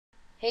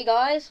Hey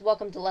guys,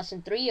 welcome to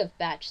lesson 3 of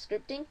batch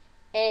scripting,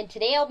 and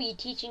today I'll be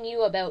teaching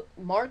you about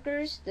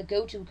markers, the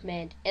Goto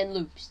command, and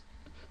loops.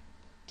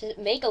 To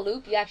make a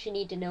loop, you actually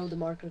need to know the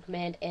marker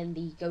command and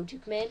the Goto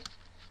command.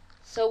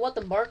 So what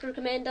the marker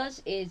command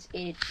does is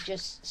it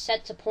just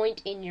sets a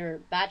point in your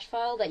batch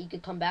file that you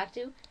could come back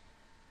to.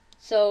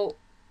 So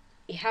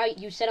how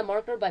you set a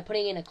marker by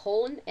putting in a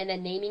colon and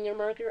then naming your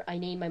marker. I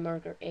name my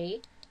marker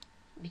A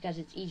because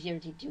it's easier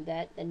to do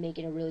that than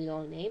making a really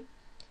long name.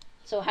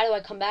 So how do I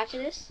come back to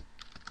this?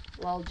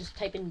 Well, just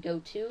type in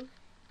Goto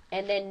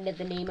and then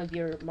the name of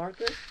your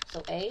marker,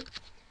 so A.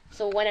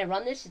 So when I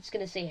run this, it's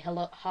going to say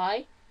hello,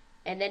 hi,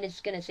 and then it's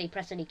going to say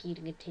press any key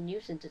to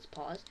continue since it's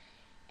paused.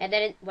 And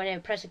then when I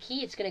press a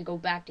key, it's going to go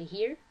back to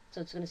here,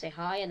 so it's going to say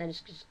hi, and then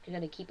it's just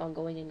going to keep on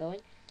going and going.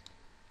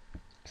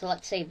 So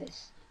let's save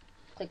this.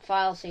 Click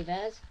File, Save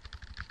As.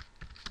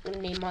 I'm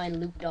going to name mine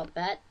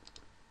loop.bat.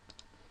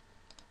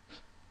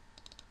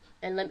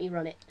 And let me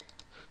run it.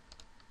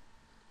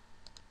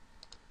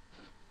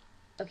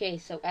 Okay,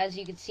 so as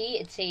you can see,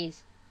 it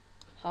says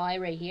hi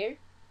right here.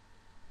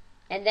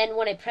 And then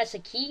when I press a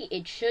key,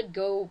 it should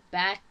go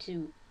back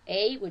to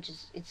A, which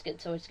is it's going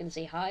to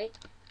say hi,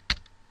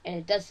 and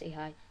it does say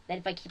hi. Then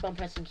if I keep on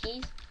pressing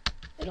keys,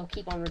 it'll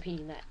keep on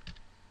repeating that.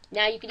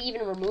 Now you can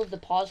even remove the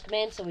pause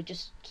command, so it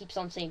just keeps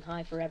on saying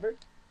hi forever.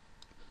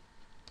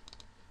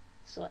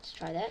 So let's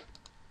try that.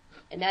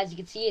 And as you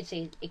can see,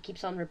 it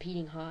keeps on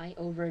repeating hi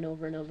over and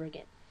over and over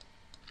again.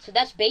 So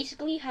that's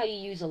basically how you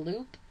use a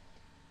loop.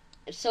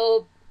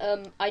 So,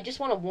 I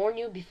just want to warn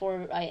you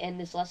before I end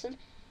this lesson,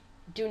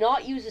 do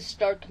not use a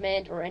start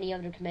command or any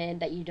other command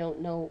that you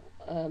don't know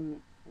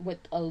with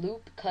a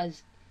loop,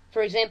 because,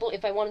 for example,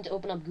 if I wanted to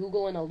open up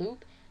Google in a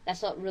loop,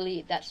 that's not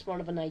really that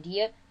smart of an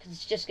idea, because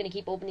it's just going to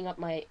keep opening up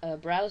my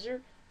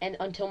browser and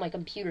until my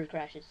computer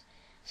crashes.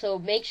 So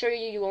make sure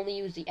you only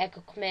use the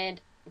echo command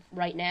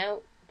right now,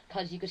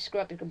 because you could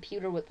screw up your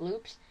computer with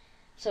loops.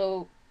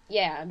 So,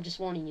 yeah, I'm just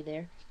warning you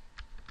there.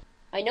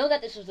 I know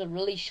that this was a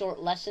really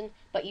short lesson,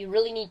 but you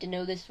really need to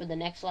know this for the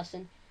next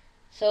lesson.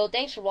 So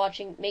thanks for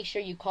watching. Make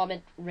sure you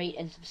comment, rate,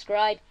 and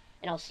subscribe,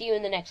 and I'll see you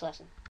in the next lesson.